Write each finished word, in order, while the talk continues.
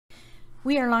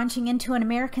We are launching into an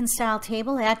American style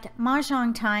table at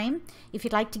Mahjong time. If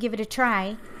you'd like to give it a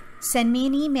try, send me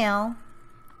an email.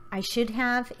 I should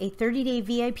have a 30-day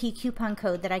VIP coupon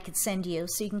code that I could send you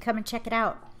so you can come and check it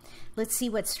out. Let's see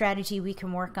what strategy we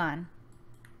can work on.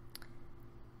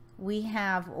 We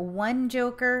have one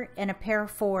joker and a pair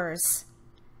of fours.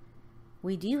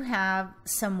 We do have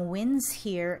some wins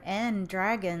here and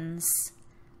dragons.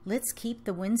 Let's keep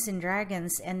the wins and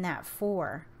dragons and that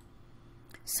 4.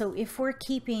 So if we're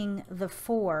keeping the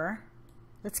 4,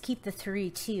 let's keep the 3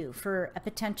 too for a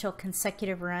potential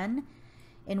consecutive run,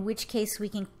 in which case we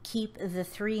can keep the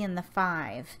 3 and the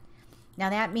 5. Now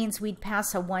that means we'd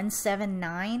pass a 1, 7,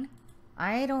 9.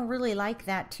 I don't really like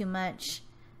that too much.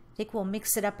 I think we'll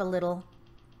mix it up a little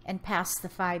and pass the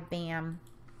 5 bam.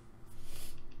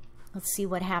 Let's see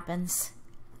what happens.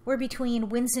 We're between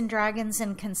wins and dragons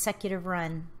and consecutive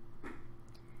run.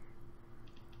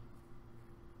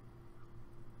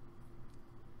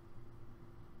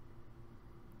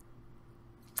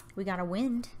 We got a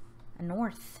wind, a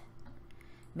north.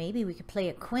 Maybe we could play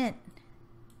a quint.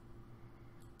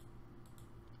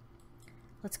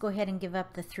 Let's go ahead and give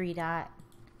up the 3 dot.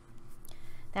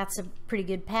 That's a pretty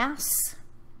good pass.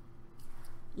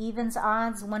 Evens,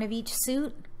 odds, one of each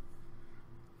suit.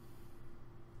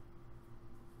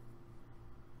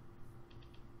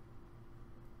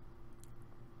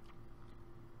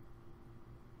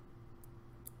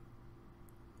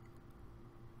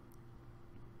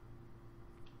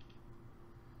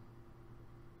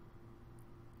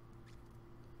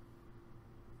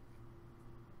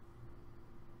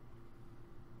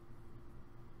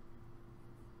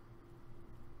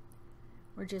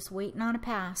 We're just waiting on a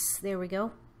pass. There we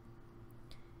go.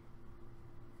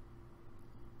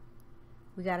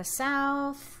 We got a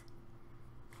south.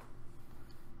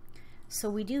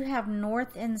 So we do have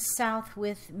north and south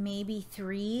with maybe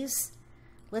 3s.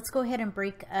 Let's go ahead and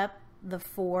break up the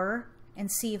 4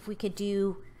 and see if we could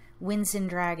do wins and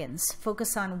dragons.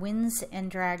 Focus on wins and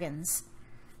dragons.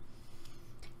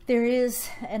 There is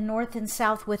a north and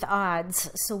south with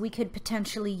odds, so we could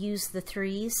potentially use the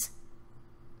 3s.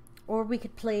 Or we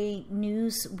could play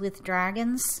news with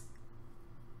dragons.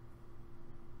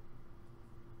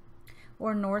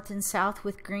 Or north and south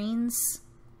with greens.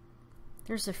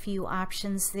 There's a few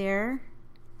options there.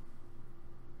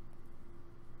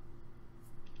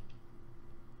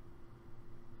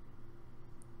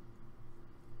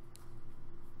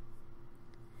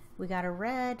 We got a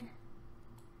red.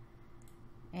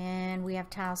 And we have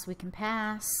tiles we can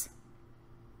pass.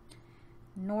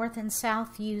 North and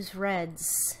south use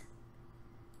reds.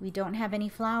 We don't have any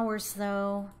flowers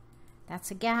though.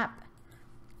 That's a gap.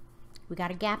 We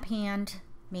got a gap hand,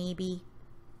 maybe.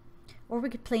 Or we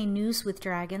could play news with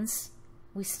dragons.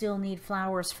 We still need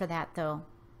flowers for that though.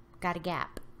 Got a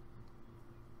gap.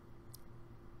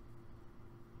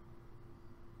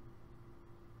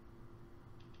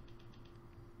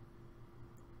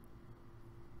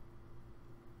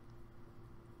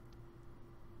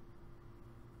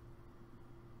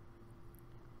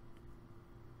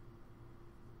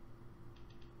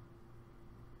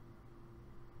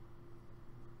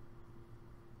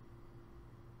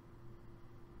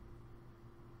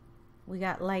 We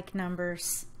got like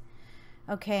numbers.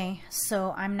 Okay,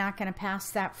 so I'm not going to pass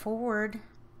that forward.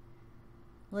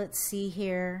 Let's see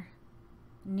here.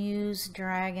 News,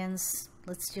 dragons.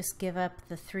 Let's just give up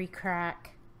the 3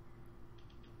 crack.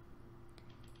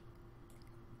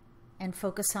 And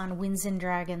focus on wins and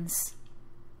dragons.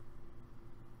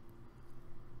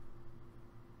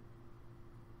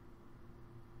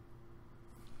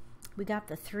 We got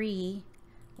the 3.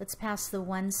 Let's pass the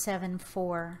 1, 7,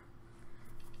 4.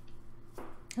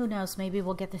 Who knows, maybe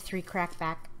we'll get the 3 crack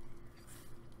back.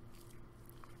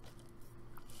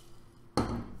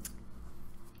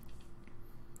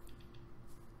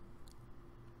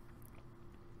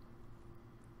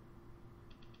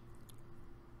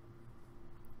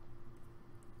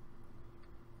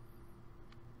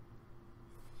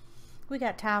 We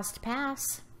got tiles to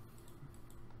pass.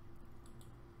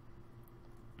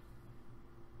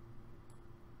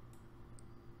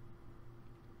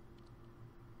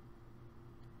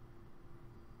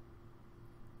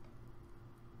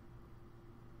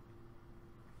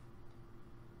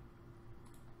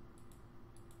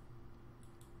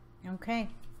 Okay,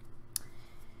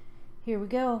 here we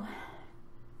go.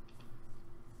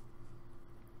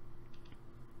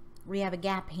 We have a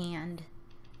gap hand.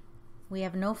 We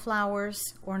have no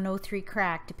flowers or no 3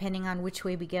 crack, depending on which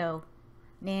way we go.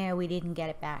 Nah, we didn't get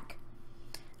it back.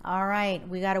 All right,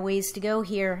 we got a ways to go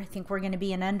here. I think we're going to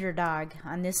be an underdog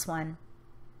on this one.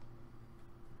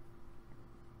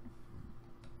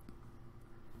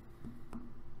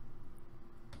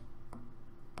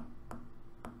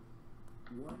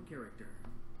 character.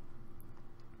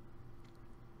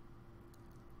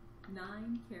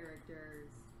 9 characters.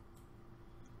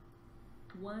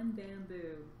 1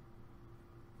 bamboo.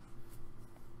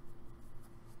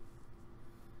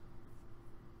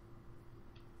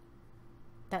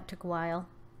 That took a while.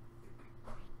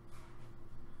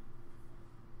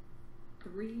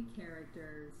 3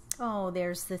 characters. Oh,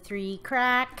 there's the 3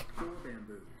 crack. 4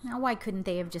 bamboos. Now, why couldn't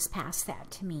they have just passed that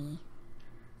to me?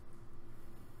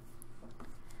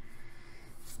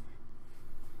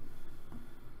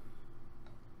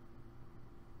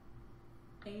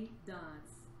 Eight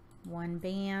dots. 1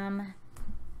 bam.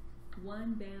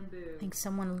 1 bamboo. I think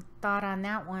someone thought on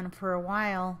that one for a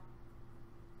while.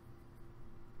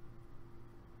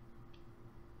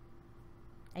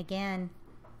 Again.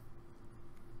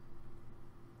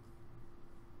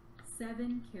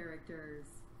 7 characters.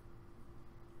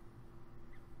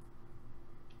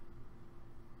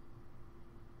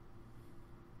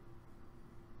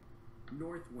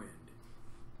 North wind.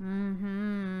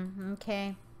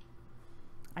 Okay.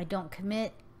 I don't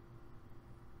commit.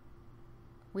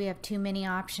 We have too many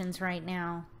options right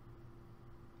now.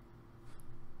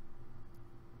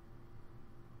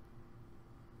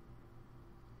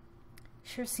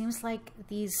 Sure seems like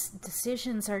these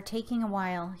decisions are taking a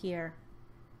while here.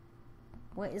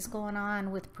 What is going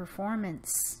on with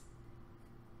performance?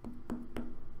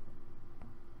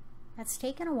 That's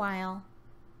taken a while.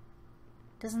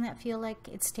 Doesn't that feel like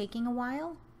it's taking a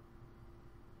while?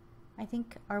 I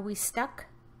think, are we stuck?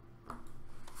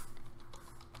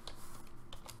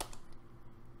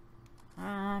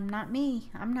 Not me.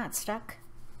 I'm not stuck.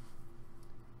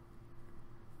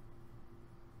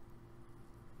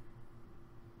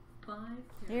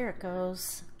 There it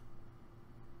goes.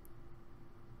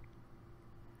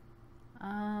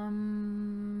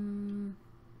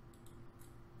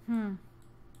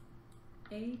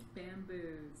 8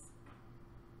 bamboos.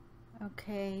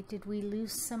 Okay, did we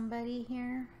lose somebody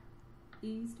here?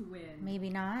 East wind. Maybe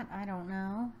not. I don't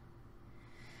know.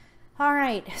 All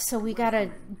right, so we got a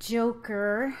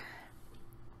joker.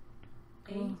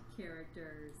 8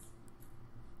 characters.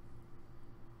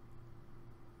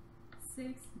 6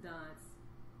 dots.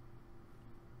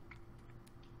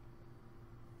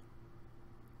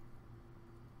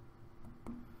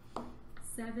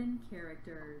 7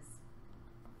 characters.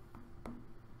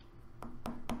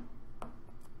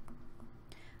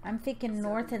 I'm thinking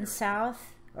north and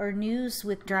south, or news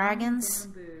with dragons.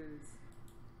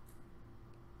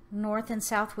 North and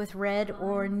south with red,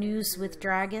 or news with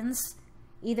dragons.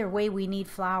 Either way, we need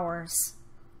flowers.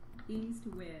 East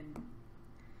wind.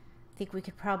 I think we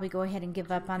could probably go ahead and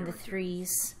give up on the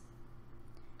 3s.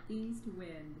 East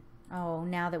wind. Oh,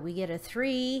 now that we get a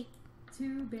 3,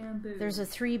 2 bamboos. there's a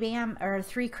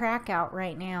 3 crack out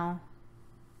right now.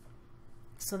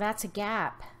 So that's a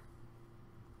gap.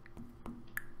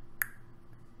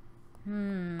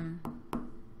 3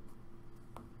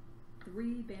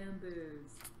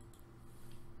 bamboos.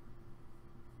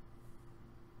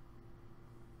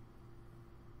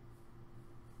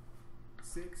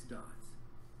 6 dots.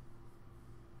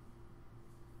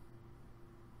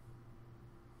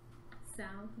 South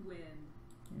wind.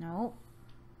 Nope.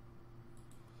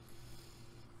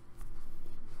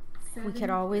 7 We could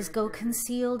always go characters.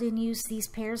 concealed and use these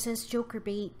pairs as joker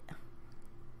bait.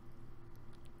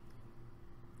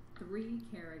 3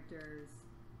 characters.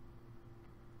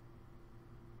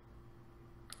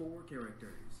 4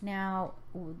 characters. Now,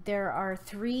 there are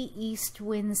 3 east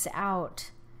winds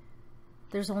out.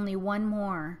 There's only 1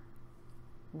 more.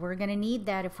 We're going to need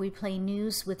that if we play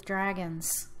news with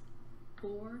dragons.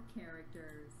 4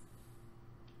 characters.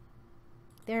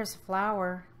 There's a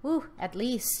flower. Woo, at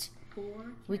least. 4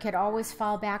 We could always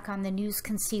fall back on the news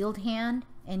concealed hand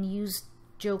and use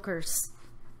jokers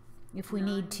if we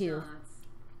 9 need to. dots.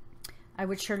 I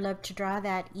would sure love to draw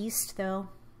that east, though.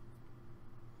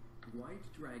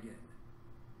 White dragon.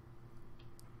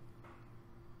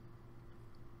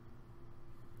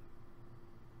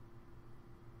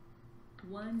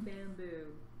 1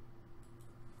 bamboo.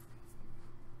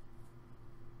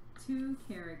 2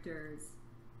 characters.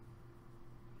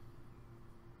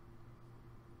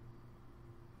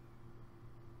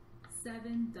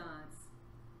 7 dots.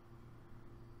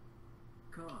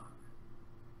 Cob.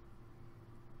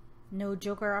 No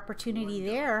joker opportunity 1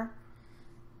 dot. there.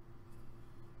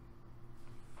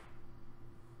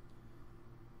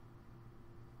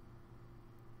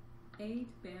 Eight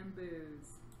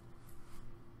bamboos.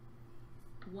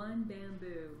 1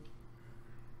 bamboo.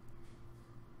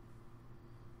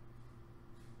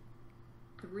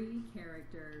 3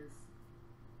 characters.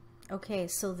 Okay,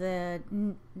 so the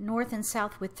north and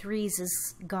south with 3s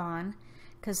is gone.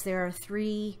 because there are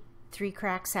three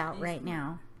cracks out right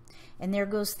now. And there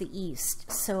goes the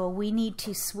east. So we need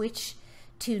to switch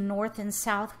to north and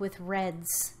south with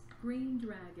reds. Green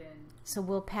dragon. So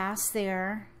we'll pass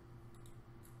there.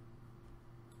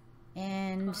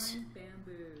 And 5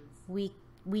 bamboos.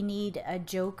 we need a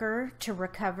joker to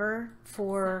recover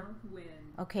for... South wind.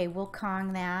 Okay, we'll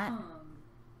Kong that. Kong.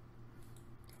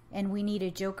 And we need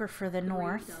a joker for the 3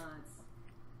 north. dots.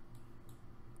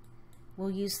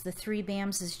 We'll use the 3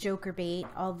 bams as joker bait,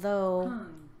 although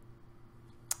Kong.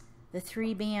 the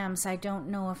 3 bams, I don't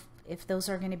know if those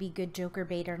are going to be good joker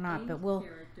bait or not, 8 but we'll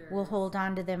characters. hold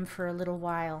on to them for a little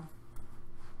while.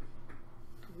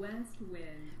 West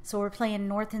wind. So we're playing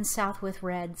north and south with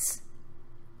reds.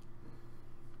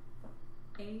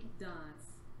 8 dots.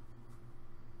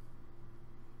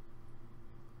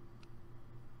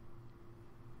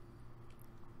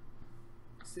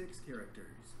 Six characters.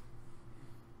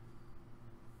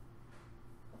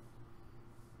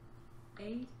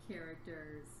 8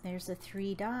 characters. There's a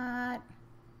 3 dot.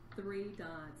 3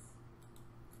 dots.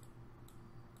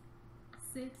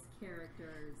 6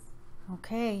 characters.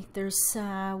 Okay, there's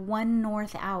 1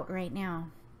 north out right now.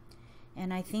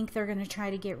 And I think they're going to try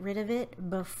to get rid of it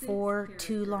before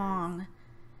too characters. long.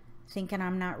 Thinking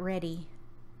I'm not ready.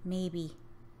 Maybe.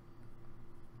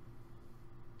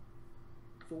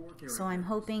 4 characters. So I'm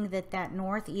hoping that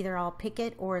north, either I'll pick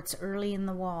it or it's early in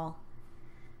the wall.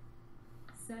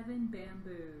 7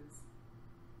 bamboos.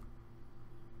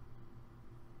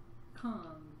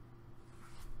 Kong.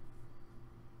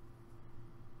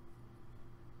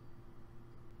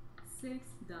 6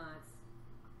 dots.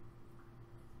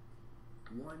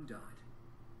 1 dot.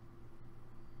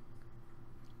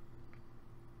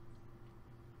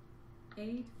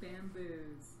 8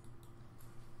 bamboos.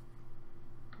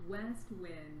 West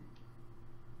wind.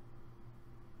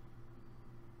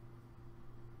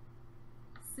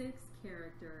 6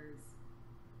 characters.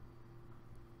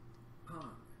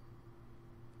 Pong.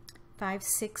 5,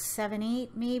 6, 7, 8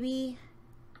 maybe.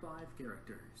 5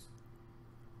 characters.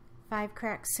 5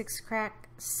 crack, 6 crack,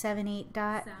 7, 8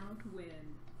 dot. South wind.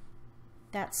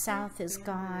 That south 6 is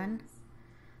gone. bamboos.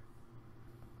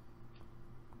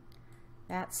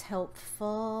 That's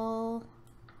helpful.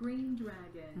 Green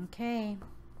dragon. Okay.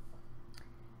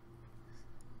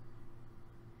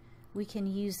 We can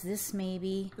use this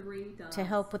maybe 3 dots. to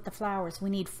help with the flowers. We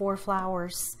need 4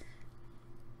 flowers.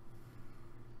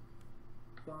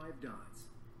 5 dots.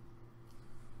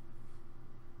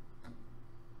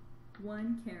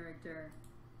 1 character.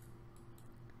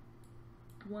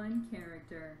 1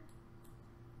 character.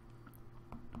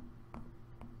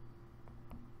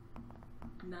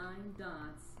 9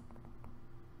 dots.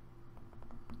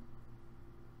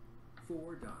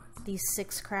 4 dots. These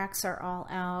 6 cracks are all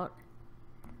out.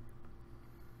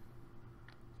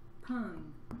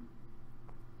 Pung.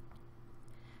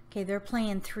 Okay, they're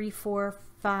playing 3, 4,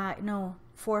 5, no,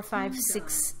 4, 5, 6,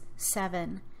 dots.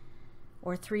 7.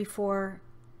 Or 3, 4,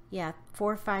 yeah,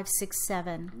 4, 5, 6,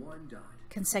 7. 1 dot.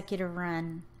 Consecutive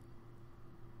run.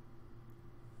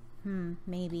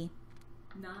 Maybe.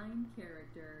 9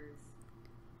 characters.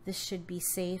 This should be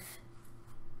safe.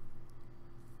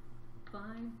 5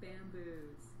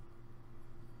 bamboos.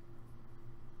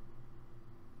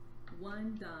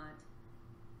 1 dot.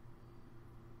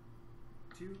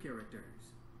 2 characters.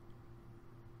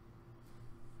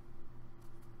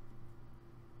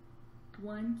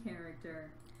 1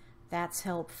 character. That's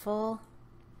helpful.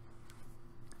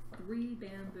 3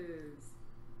 bamboos.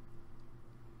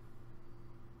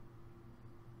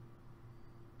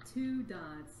 2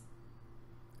 dots.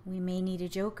 We may need a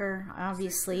joker.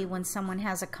 Obviously, when someone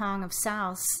has a Kong of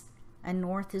South, a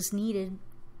north is needed.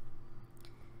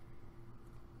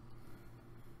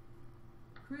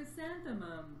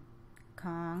 Chrysanthemum.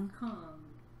 Kong. Kong.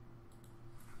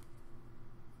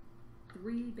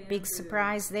 3 bamboos. Big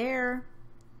surprise there.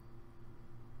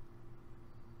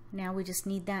 Now we just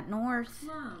need that north.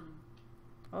 Plum.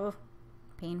 Oh,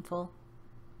 painful.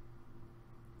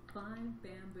 5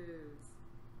 bamboos.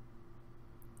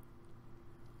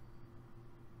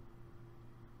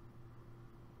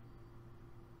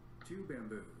 2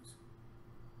 bamboos.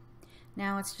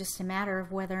 Now it's just a matter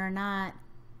of whether or not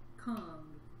Kong.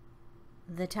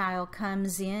 the tile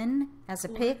comes in as a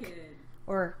pick Orchid.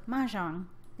 or Mahjong.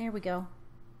 There we go.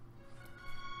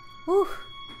 Whew.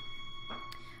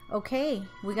 Okay,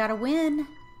 we got a win.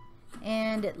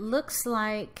 And it looks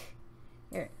like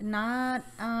not,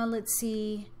 let's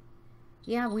see.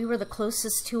 Yeah, we were the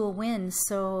closest to a win.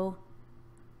 So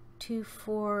 2,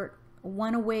 4,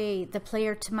 1 away. The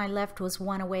player to my left was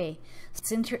 1 away.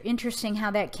 It's interesting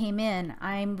how that came in.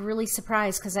 I'm really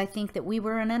surprised because I think that we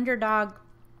were an underdog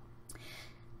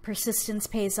Persistence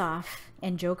pays off,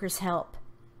 and jokers help.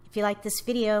 If you like this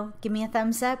video, give me a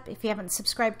thumbs up. If you haven't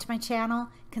subscribed to my channel,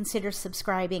 consider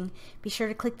subscribing. Be sure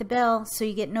to click the bell so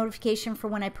you get notification for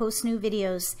when I post new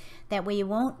videos. That way you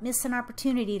won't miss an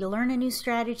opportunity to learn a new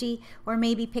strategy or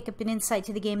maybe pick up an insight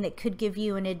to the game that could give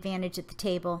you an advantage at the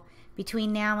table.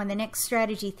 Between now and the next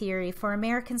strategy theory for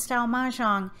American-style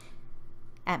Mahjong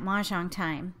at Mahjong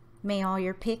time, may all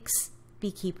your picks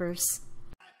be keepers.